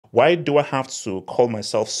Why do I have to call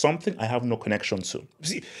myself something I have no connection to?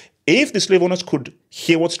 See, if the slave owners could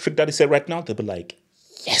hear what Trick Daddy said right now, they'd be like,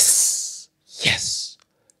 yes, yes,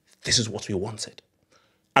 this is what we wanted.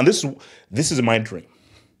 And this is my dream.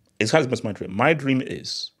 It's kind of my dream. My dream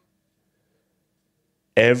is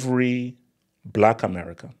every Black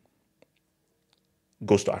American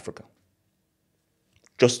goes to Africa.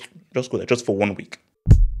 Just go there, just for 1 week.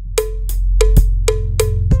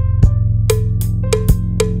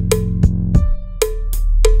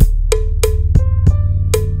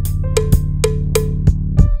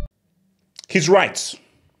 He's right.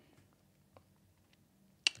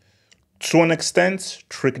 To an extent,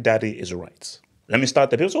 Trick Daddy is right. Let me start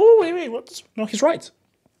there. People say, oh, wait, what? No, he's right.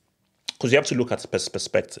 Because you have to look at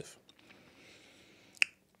perspective.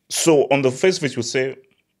 So on the face of it, you say,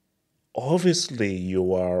 obviously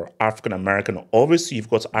you are African American. Obviously you've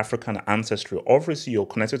got African ancestry. Obviously you're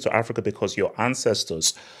connected to Africa because your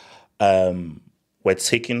ancestors were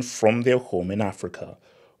taken from their home in Africa,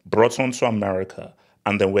 brought onto America,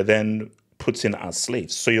 and then were then put in as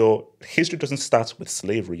slaves. So your history doesn't start with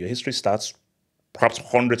slavery. Your history starts perhaps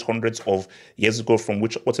hundreds of years ago from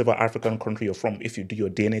whatever African country you're from, if you do your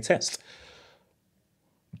DNA test.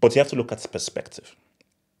 But you have to look at perspective.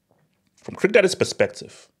 From Trick Daddy's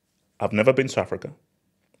perspective, I've never been to Africa.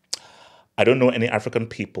 I don't know any African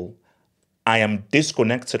people. I am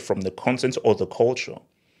disconnected from the content or the culture.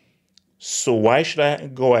 So why should I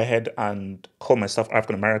go ahead and call myself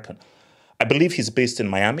African American? I believe he's based in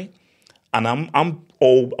Miami, and I'm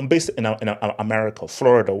based in America,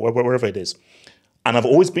 Florida, wherever it is. And I've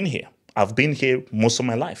always been here. I've been here most of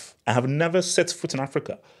my life. I have never set foot in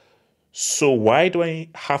Africa. So why do I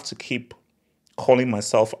have to keep calling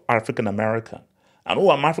myself African American? And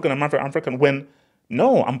I'm African when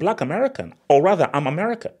no, I'm Black American, or rather I'm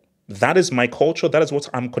American. That is my culture. That is what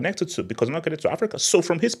I'm connected to because I'm not connected to Africa. So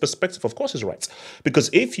from his perspective, of course, he's right. Because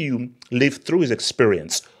if you live through his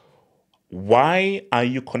experience, why are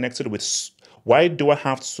you connected with, why do I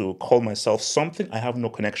have to call myself something I have no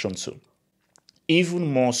connection to?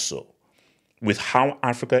 Even more so with how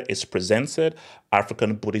Africa is presented,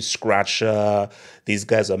 African booty scratcher, these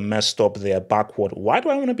guys are messed up, they're backward. Why do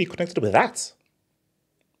I want to be connected with that?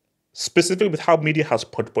 Specifically with how media has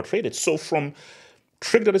portrayed it. So from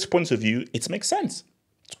Trick Daddy's point of view, it makes sense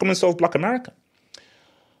to call myself Black American.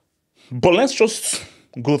 But let's just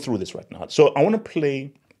go through this right now. So I want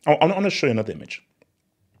to show you another image.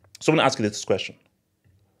 So I'm going to ask you this question.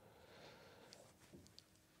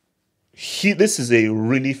 This is a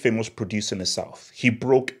really famous producer in the South. He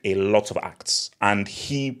broke a lot of acts and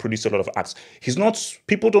he produced a lot of acts.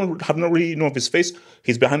 People have not really know of his face.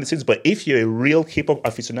 He's behind the scenes, but if you're a real hip-hop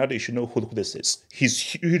aficionado, you should know who this is. He's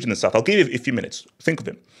huge in the South. I'll give you a few minutes. Think of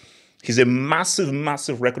him. He's a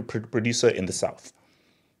massive record producer in the South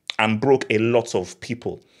and broke a lot of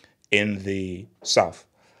people in the South.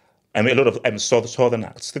 I mean, a lot of southern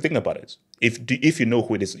acts. Think about it. If you know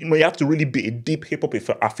who it is, you have to really be a deep hip-hop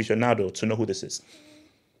aficionado to know who this is.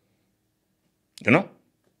 You know?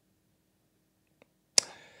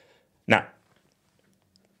 Now,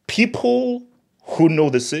 people who know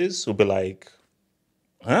this is will be like,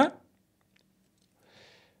 huh?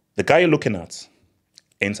 The guy you're looking at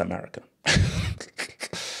ain't American.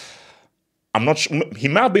 I'm not sure. He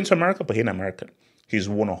might have been to America, but he ain't American. He's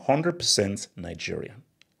 100% Nigerian.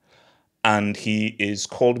 And he is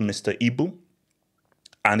called Mr. Ibu,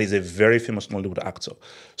 and he's a very famous Nollywood actor.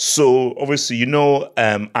 So obviously, you know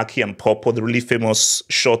Aki and Popo, the really famous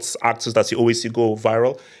short actors that you always see go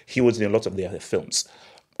viral. He was in a lot of their films.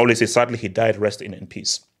 Obviously, sadly, he died, rest in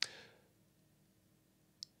peace.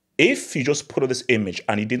 If you just put up this image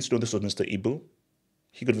and you didn't know this was Mr. Ibu,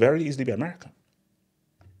 he could very easily be American.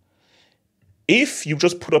 If you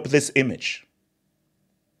just put up this image,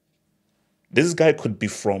 this guy could be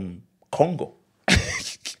from Congo.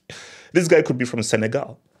 This guy could be from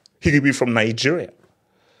Senegal. He could be from Nigeria.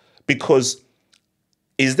 Because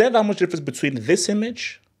is there that much difference between this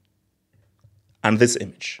image and this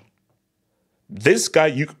image? This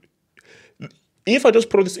guy, if I just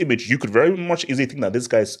put on this image, you could very much easily think that this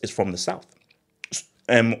guy is from the South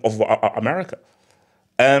of America.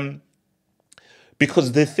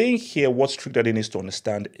 Because the thing here, what Trick Daddy needs to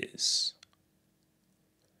understand is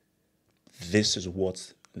this is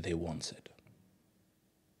what they wanted.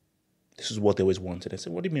 This is what they always wanted. I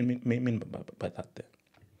said, what do you mean by that then?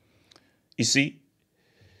 You see,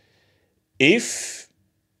 if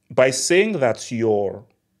by saying that your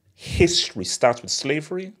history starts with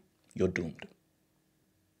slavery, you're doomed.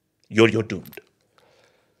 You're doomed.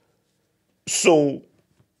 So,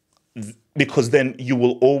 because then you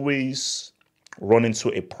will always run into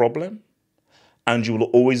a problem and you will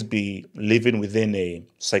always be living within a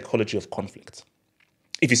psychology of conflict.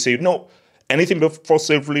 If you say, no, anything before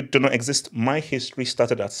slavery did not exist, my history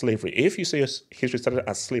started at slavery. If you say your history started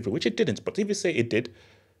at slavery, which it didn't, but if you say it did,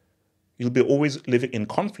 you'll be always living in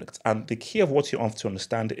conflict. And the key of what you have to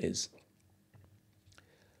understand is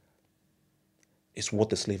what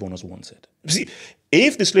the slave owners wanted. See,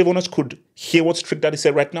 if the slave owners could hear what Trick Daddy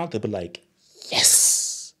said right now, they'd be like,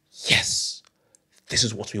 yes, this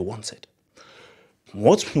is what we wanted.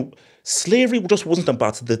 Slavery just wasn't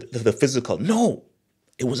about the physical. No,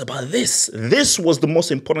 it was about this. This was the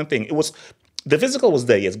most important thing. It was, the physical was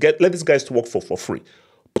there, yes, let these guys to work for free.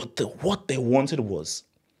 But what they wanted was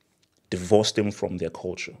divorce them from their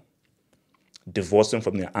culture, divorce them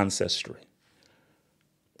from their ancestry,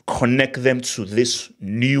 connect them to this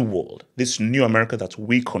new world, this new America that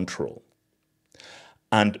we control,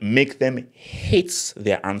 and make them hate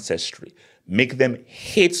their ancestry, make them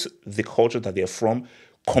hate the culture that they're from,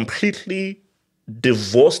 completely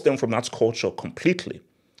divorce them from that culture completely.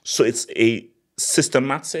 So it's a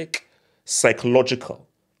systematic, psychological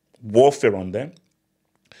warfare on them.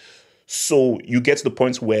 So you get to the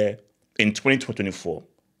point where in 2024,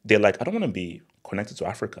 they're like, I don't want to be connected to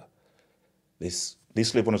Africa. These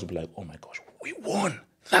slave owners will be like, oh my gosh, we won.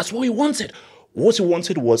 That's what we wanted. What we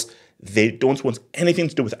wanted was they don't want anything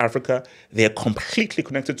to do with Africa. They're completely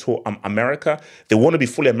connected to America. They want to be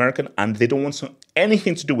fully American, and they don't want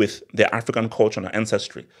anything to do with their African culture and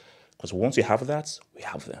ancestry. Because once we have that, we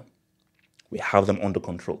have them. We have them under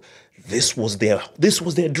control. This was their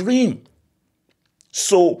dream.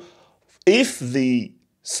 So if the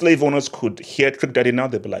slave owners could hear Trick Daddy now,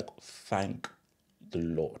 they'd be like, thank the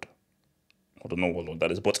Lord. I don't know what Lord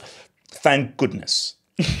that is, but thank goodness.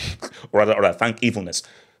 or rather, thank evilness.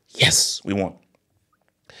 Yes, we won.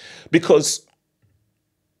 Because,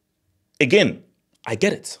 again, I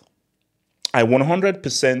get it. I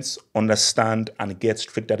 100% understand and get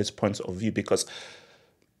Trick Daddy's point of view, because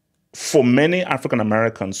for many African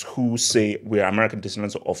Americans who say we are American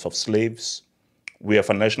descendants of slaves, we are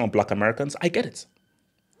foundational Black Americans, I get it.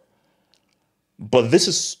 But this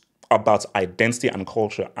is about identity and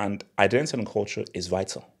culture, and identity and culture is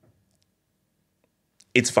vital.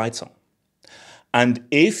 It's vital. And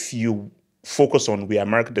if you focus on we are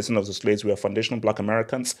American descendants of slaves, we are foundational Black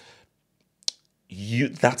Americans,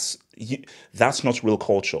 that's not real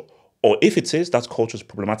culture. Or if it is, that culture is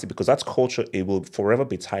problematic, because that culture, it will forever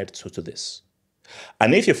be tied to this.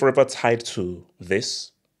 And if you're forever tied to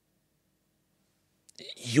this,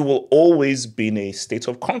 you will always be in a state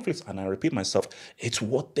of conflict. And I repeat myself, it's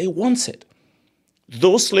what they wanted.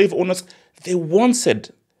 Those slave owners, they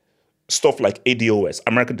wanted stuff like ADOS,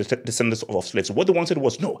 American Descendants of Slaves. What they wanted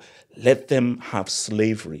was, no, let them have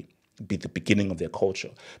slavery be the beginning of their culture.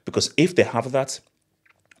 Because if they have that,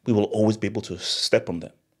 we will always be able to step on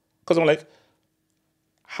them. Because I'm like,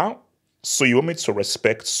 how? So you want me to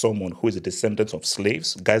respect someone who is a descendant of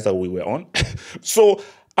slaves, guys that we were on? So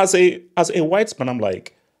as a white man, I'm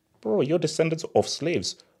like, bro, you're descendants of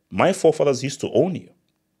slaves. My forefathers used to own you.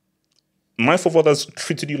 My forefathers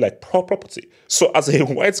treated you like property. So as a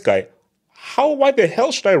white guy, why the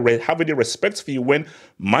hell should I have any respect for you when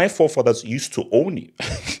my forefathers used to own you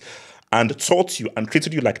and taught you and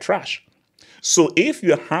treated you like trash? So if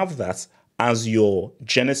you have that as your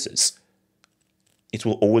genesis, it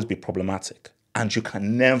will always be problematic, and you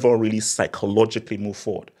can never really psychologically move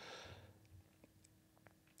forward.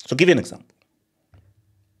 So I'll give you an example.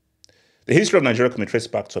 The history of Nigeria can be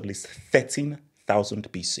traced back to at least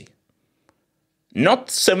 13,000 BC. Not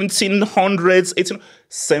 1700s,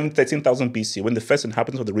 13,000 BC, when the first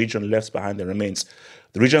inhabitants of the region left behind their remains.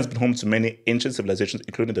 The region has been home to many ancient civilizations,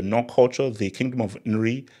 including the Nok culture, the Kingdom of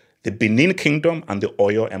Nri, the Benin Kingdom, and the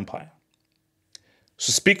Oyo Empire.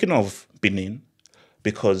 So speaking of Benin,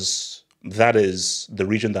 because that is the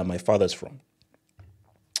region that my father's from,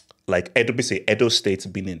 like Edo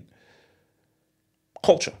State, Benin.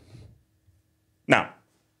 Culture. Now,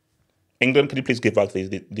 England, could you please give back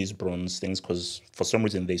these bronze things? Because for some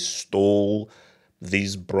reason they stole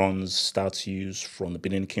these bronze statues from the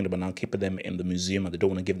Benin Kingdom and now keep them in the museum, and they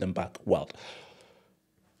don't want to give them back. Well,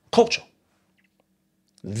 culture.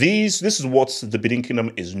 This is what the Benin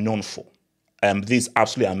Kingdom is known for. These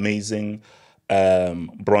absolutely amazing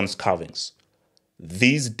bronze carvings.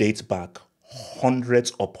 These date back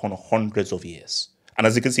hundreds upon hundreds of years. And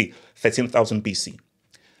as you can see, 13,000 BC.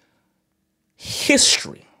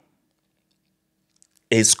 History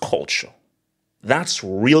is culture. That's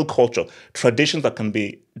real culture. Traditions that can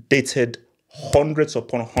be dated hundreds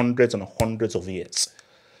upon hundreds and hundreds of years.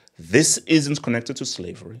 This isn't connected to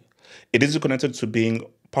slavery. It isn't connected to being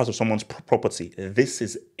part of someone's property. This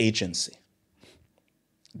is agency.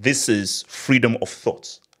 This is freedom of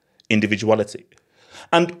thought, individuality.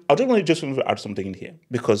 And I don't want to just add something in here,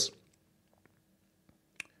 because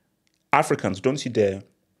Africans, don't you dare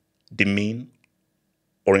demean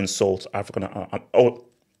or insult African or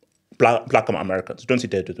black Americans. Don't you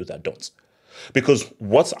dare to do that. Don't. Because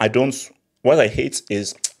what I hate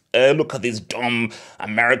is, look at these dumb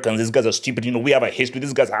Americans. These guys are stupid. You know, we have a history.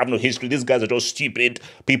 These guys have no history. These guys are just stupid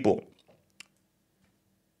people.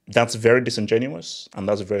 That's very disingenuous and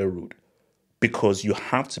that's very rude, because you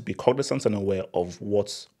have to be cognizant and aware of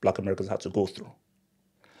what black Americans had to go through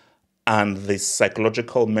and the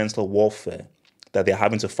psychological mental warfare that they're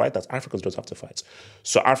having to fight that Africans don't have to fight.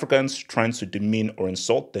 So Africans trying to demean or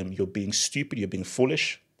insult them, you're being stupid, you're being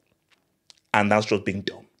foolish, and that's just being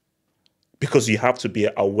dumb. Because you have to be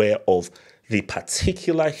aware of the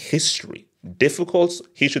particular history, difficult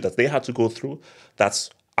history that they had to go through, that's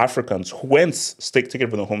Africans who went taken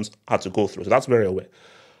from their homes had to go through. So that's very aware.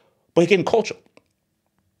 But again, culture.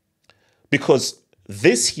 Because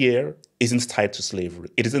this here isn't tied to slavery.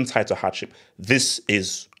 It isn't tied to hardship. This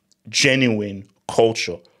is genuine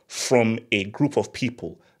culture from a group of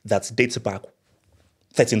people that dates back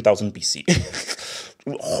 13,000 BC.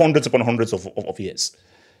 Hundreds upon hundreds of years.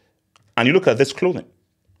 And you look at this clothing.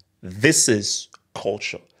 This is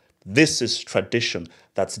culture. This is tradition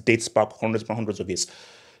that dates back hundreds upon hundreds of years.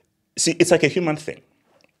 See, it's like a human thing.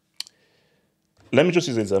 Let me just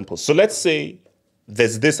use an example. So let's say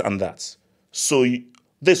there's this and that. So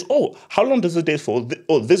how long does it date for?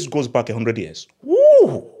 Oh, this goes back 100 years.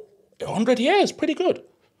 Woo! 100 years, pretty good.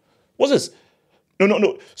 What's this?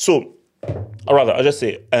 No. So, or rather, I'll just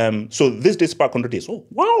say, so this dates back 100 years. Oh,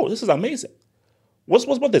 wow, this is amazing. What's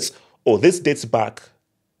about this? Oh, this dates back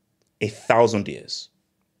 1,000 years.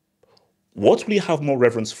 What will you have more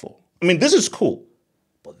reverence for? I mean, this is cool,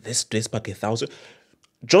 but this dates back 1,000.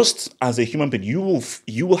 Just as a human being,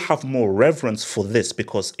 you will have more reverence for this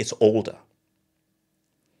because it's older.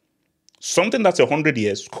 Something that's 100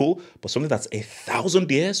 years, cool, but something that's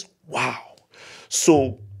 1,000 years, wow.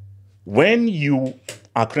 So when you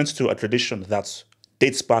are connected to a tradition that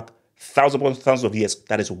dates back thousands of years,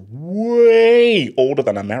 that is way older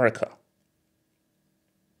than America,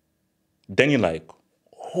 then you're like,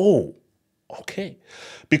 oh, okay.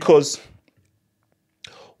 Because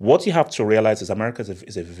what you have to realize is America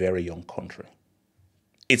is a very young country.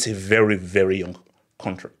 It's a very, very young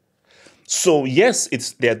country. So yes,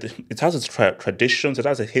 it has its traditions, it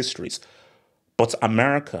has its histories, but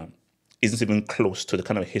America isn't even close to the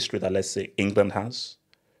kind of history that, let's say, England has,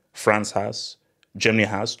 France has, Germany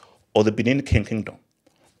has, or the Benin Kingdom,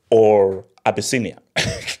 or Abyssinia,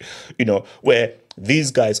 where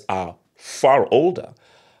these guys are far older,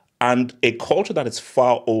 and a culture that is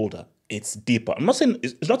far older, it's deeper. I'm not saying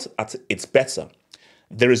it's not at its better.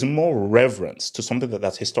 There is more reverence to something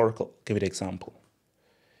that's historical. I'll give you an example.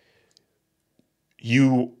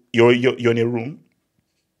 You're in a room,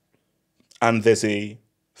 and there's a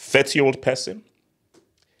 30-year-old person,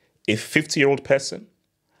 a 50-year-old person,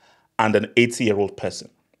 and an 80-year-old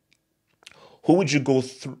person. Who would you go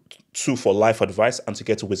to for life advice and to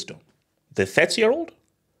get wisdom? The 30-year-old,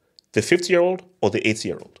 the 50-year-old, or the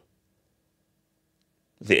 80-year-old?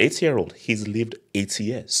 The 80-year-old, he's lived 80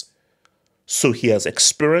 years. So he has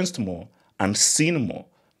experienced more and seen more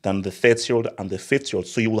than the 30-year-old and the 50-year-old.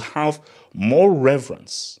 So you will have more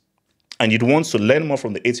reverence, and you'd want to learn more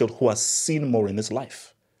from the 80-year-old who has seen more in his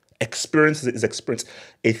life. Experience is experience.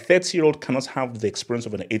 A 30-year-old cannot have the experience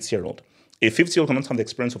of an 80-year-old. A 50-year-old cannot have the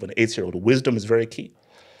experience of an 80-year-old. Wisdom is very key.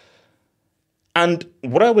 And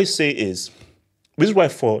what I always say is, this is why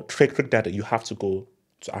for trick data, you have to go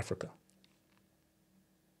to Africa.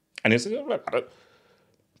 And it's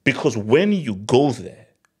because when you go there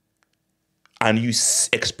and you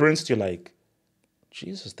experience it, you're like,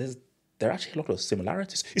 Jesus, there are actually a lot of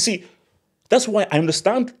similarities. You see, that's why I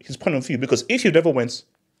understand his point of view, because if you never went,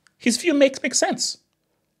 his view makes sense.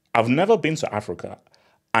 I've never been to Africa.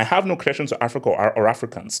 I have no connection to Africa or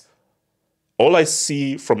Africans. All I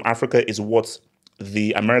see from Africa is what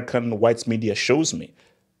the American white media shows me.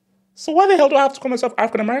 So why the hell do I have to call myself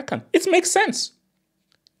African American? It makes sense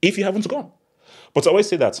if you haven't gone. But I always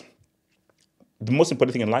say that the most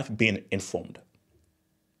important thing in life, being informed.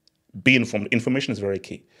 Be informed. Information is very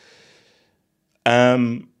key. I'll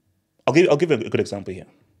give a good example here.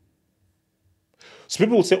 So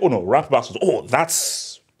people will say, oh no, rap battles, oh, that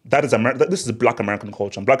is America. This is Black American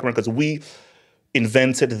culture. And Black Americans, we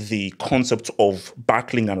invented the concept of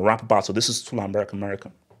battling and rap battle. This is still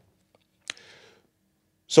American.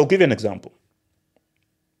 So I'll give you an example.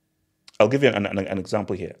 I'll give you an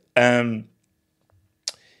example here.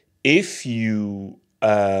 If you,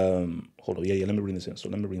 hold on, yeah, let me bring this in. So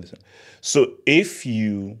let me bring this in. So if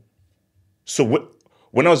you, so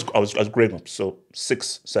when I was growing up, so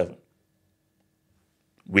 6, 7,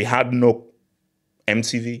 we had no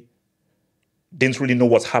MTV, didn't really know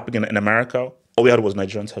what's happening in America. All we had was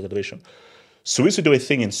Nigerian television. So we used to do a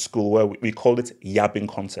thing in school where we called it yapping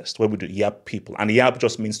contest, where we do yap people. And yap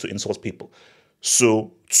just means to insult people.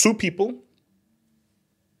 So 2 people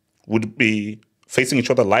would be facing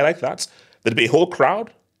each other like that. There'd be a whole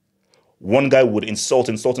crowd. One guy would insult,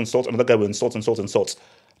 another guy would insult.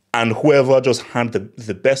 And whoever just had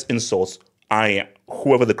the best insults,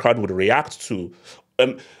 whoever the crowd would react to,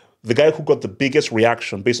 the guy who got the biggest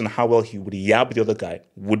reaction based on how well he would yab the other guy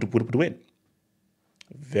would win.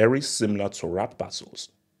 Very similar to rap battles.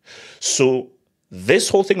 So this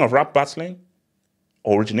whole thing of rap battling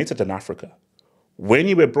originated in Africa. When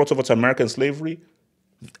you were brought over to American slavery,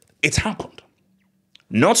 it happened.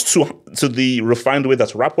 Not to the refined way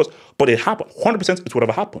that rap was, but it happened. 100% it would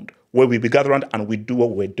have happened, where we gather around and we do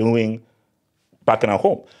what we're doing back in our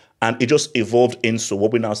home. And it just evolved into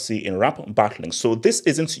what we now see in rap battling. So this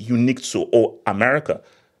isn't unique to America.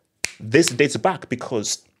 This dates back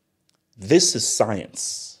because this is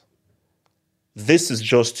science. This is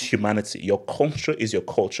just humanity. Your culture is your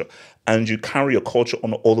culture, and you carry your culture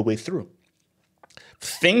on all the way through.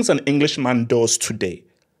 Things an Englishman does today,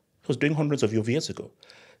 he was doing hundreds of years ago.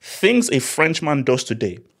 Things a Frenchman does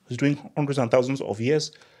today, he was doing hundreds and thousands of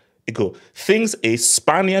years ago. Things a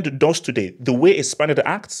Spaniard does today, the way a Spaniard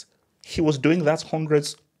acts, he was doing that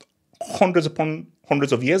hundreds upon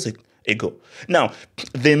hundreds of years ago. Now,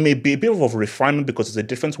 there may be a bit of a refinement because it's a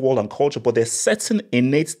different world and culture, but there's certain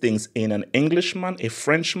innate things in an Englishman, a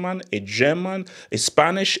Frenchman, a German, a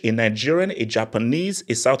Spanish, a Nigerian, a Japanese,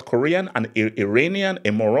 a South Korean, an Iranian,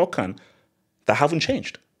 a Moroccan that haven't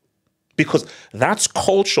changed. Because that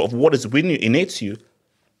culture of what is within you, innate to you,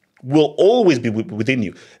 will always be within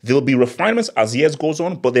you. There'll be refinements as years goes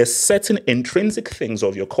on, but there's certain intrinsic things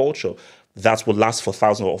of your culture that will last for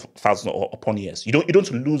thousands upon years. You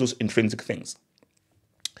don't lose those intrinsic things.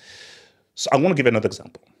 So I want to give another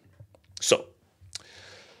example. So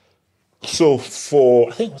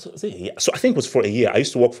for I think it was for a year. I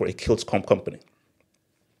used to work for a kilt company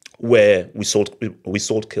where we sold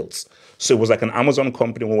kilts. So it was like an Amazon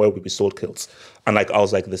company where we sold kilts, and I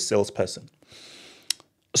was like the salesperson.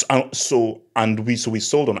 So we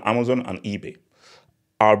sold on Amazon and eBay.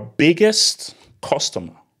 Our biggest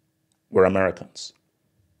customer were Americans.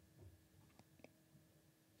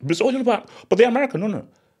 But they're American. No.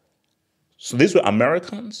 So these were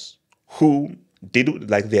Americans who did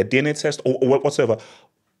like their DNA test or whatever,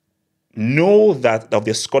 know that of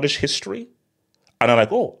their Scottish history, and are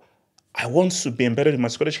like, oh, I want to be embedded in my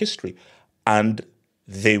Scottish history. And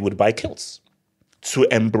they would buy kilts to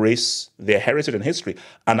embrace their heritage and history.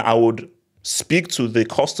 And I would speak to the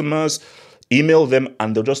customers, email them,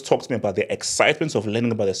 and they'll just talk to me about the excitement of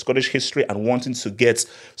learning about their Scottish history and wanting to get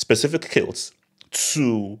specific kilts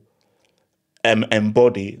to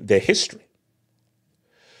embody their history.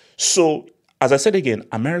 So, as I said again,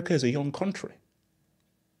 America is a young country.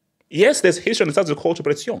 Yes, there's history and it has a culture,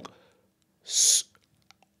 but it's young.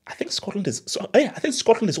 I think Scotland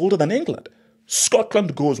is older than England.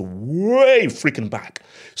 Scotland goes way freaking back.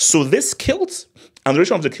 So this kilt and the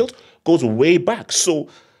origin of the kilt goes way back. So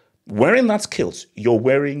wearing that kilt, you're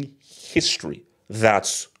wearing history that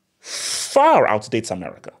far outdates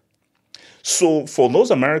America. So for those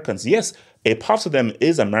Americans, yes, a part of them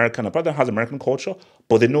is American, a part of them has American culture,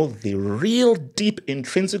 but they know the real deep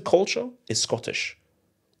intrinsic culture is Scottish,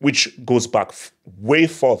 which goes back way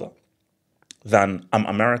further than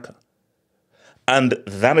America. And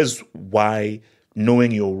that is why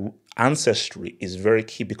knowing your ancestry is very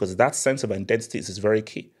key, because that sense of identity is very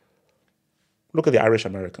key. Look at the Irish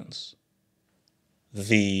Americans,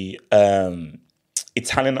 the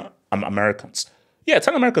Italian Americans. Yeah,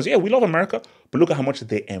 Italian Americans, yeah, we love America, but look at how much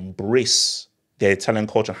they embrace their Italian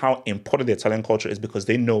culture, how important the Italian culture is, because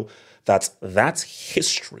they know that that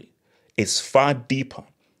history is far deeper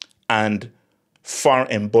and far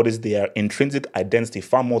embodies their intrinsic identity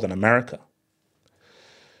far more than America.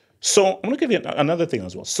 So I'm going to give you another thing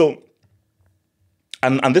as well. So,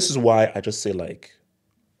 and this is why I just say, like,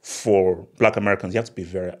 for Black Americans, you have to be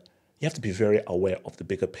very aware of the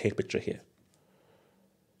bigger picture here.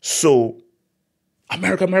 So,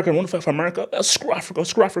 America, one fight for America, screw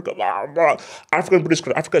Africa, blah, blah. African British,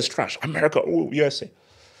 Africa is trash. America, USA.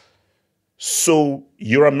 So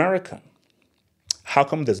you're American. How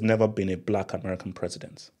come there's never been a Black American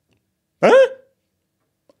president? Huh?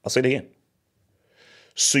 I'll say it again.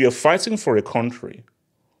 So you're fighting for a country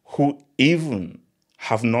who even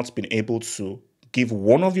have not been able to give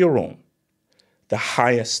one of your own the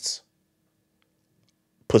highest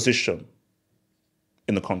position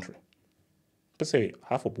in the country. But say,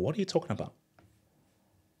 Harford, what are you talking about?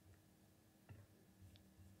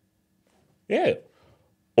 Yeah.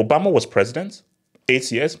 Obama was president,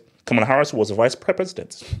 8 years. Kamala Harris was vice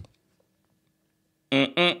president.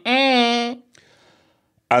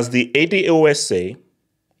 As the ADOS say,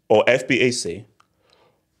 or FBA say,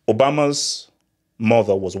 Obama's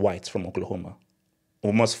mother was white from Oklahoma.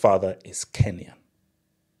 Obama's father is Kenyan.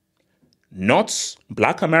 Not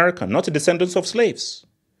Black American, not a descendant of slaves.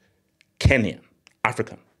 Kenyan,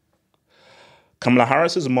 African. Kamala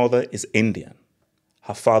Harris's mother is Indian.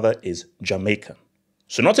 Her father is Jamaican.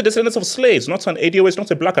 So not a descendant of slaves, not an ADOS, not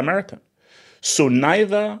a Black American. So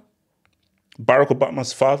neither Barack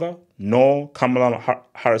Obama's father nor Kamala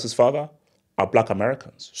Harris's father are Black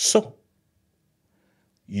Americans. So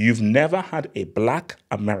you've never had a Black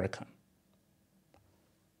American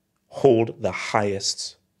hold the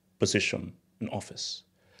highest position in office.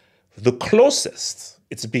 The closest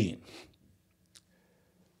it's been,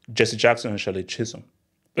 Jesse Jackson and Shirley Chisholm.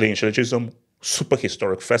 Shirley Chisholm, super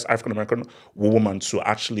historic, first African-American woman to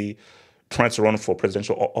actually try to run for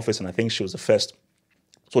presidential office, and I think she was the first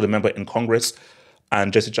sort of member in Congress.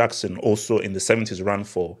 And Jesse Jackson also in the 70s ran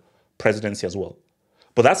for presidency as well.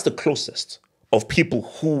 But that's the closest of people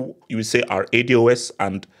who you would say are ADOS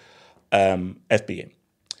and FBA.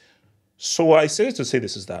 So I say to say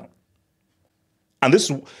this is that, and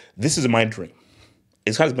this is my dream.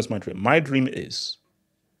 It's kind of my dream. My dream is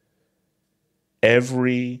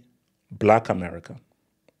every Black American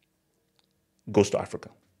goes to Africa.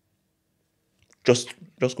 Just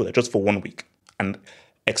go there, just for 1 week and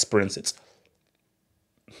experience it.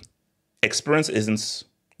 Experience isn't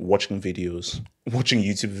watching videos, watching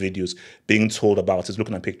YouTube videos, being told about it,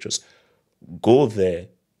 looking at pictures. Go there,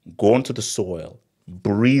 go onto the soil,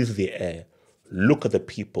 breathe the air, look at the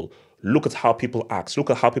people, look at how people act, look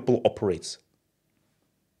at how people operate.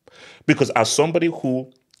 Because as somebody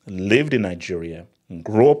who lived in Nigeria,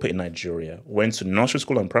 grew up in Nigeria, went to nursery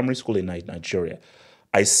school and primary school in Nigeria,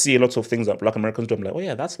 I see a lot of things that Black Americans do. I'm like, oh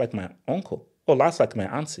yeah, that's like my uncle. Oh, that's like my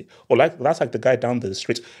auntie. Or that's like the guy down the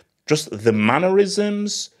street. Just the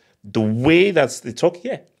mannerisms, the way that they talk,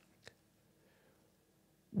 yeah.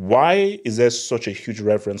 Why is there such a huge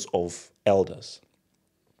reverence of elders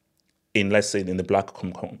in, let's say, in the Black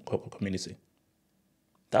community?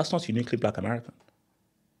 That's not uniquely Black American.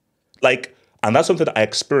 And that's something that I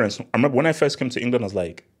experienced. I remember when I first came to England, I was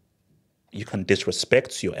like, you can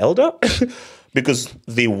disrespect your elder? Because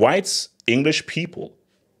the white English people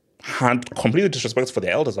had completely disrespect for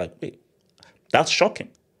their elders. Like, wait, that's shocking.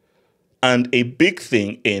 And a big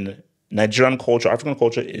thing in Nigerian culture, African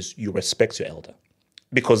culture, is you respect your elder.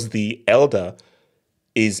 Because the elder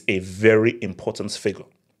is a very important figure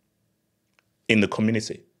in the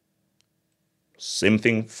community. Same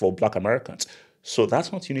thing for Black Americans. So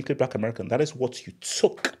that's not uniquely Black American. That is what you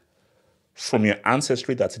took from your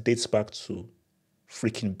ancestry that dates back to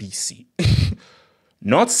freaking BC.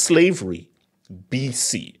 Not slavery,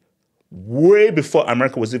 BC. Way before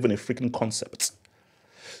America was even a freaking concept.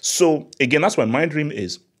 So again, that's why my dream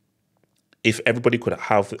is if everybody could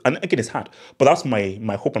have, and again, it's hard, but that's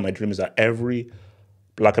my hope and my dream is that every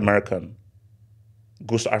Black American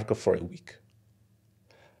goes to Africa for a week.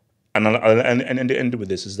 And the end with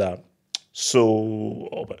this is that,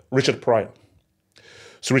 Richard Pryor.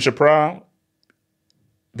 So Richard Pryor,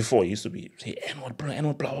 before he used to be, say, N-word,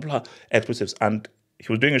 blah, blah, blah, expletives. And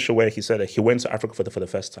he was doing a show where he said that he went to Africa for the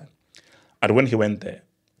first time. And when he went there,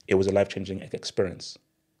 it was a life-changing experience.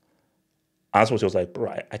 And that's what he was like,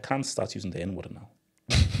 bro, I can't start using the N-word now.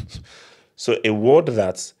 So a word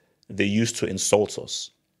that they used to insult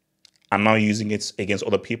us, and now using it against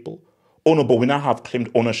other people. Oh no, but we now have claimed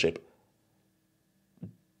ownership.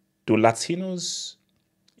 Do Latinos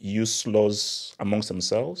use slurs amongst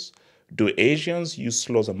themselves? Do Asians use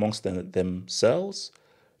slurs amongst themselves?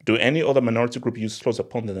 Do any other minority group use slurs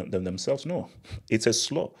upon themselves? No, it's a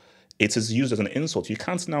slur. It is used as an insult. You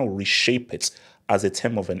can't now reshape it as a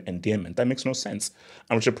term of an endearment. That makes no sense.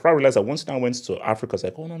 And Richard Pryor realized that once I went to Africa, it's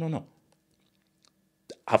like, oh, no.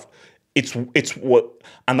 It's what,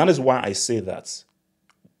 and that is why I say that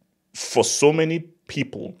for so many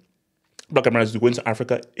people, Black Americans going to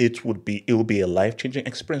Africa, it will be a life-changing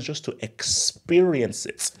experience just to experience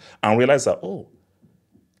it and realize that, oh,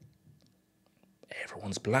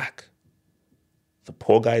 everyone's Black. The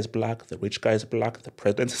poor guy is Black, the rich guy is Black, the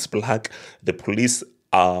president is Black, the police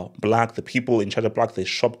are Black, the people in charge are Black, the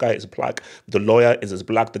shop guy is Black, the lawyer is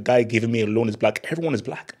Black, the guy giving me a loan is Black, everyone is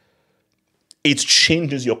Black. It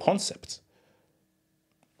changes your concept.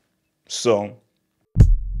 So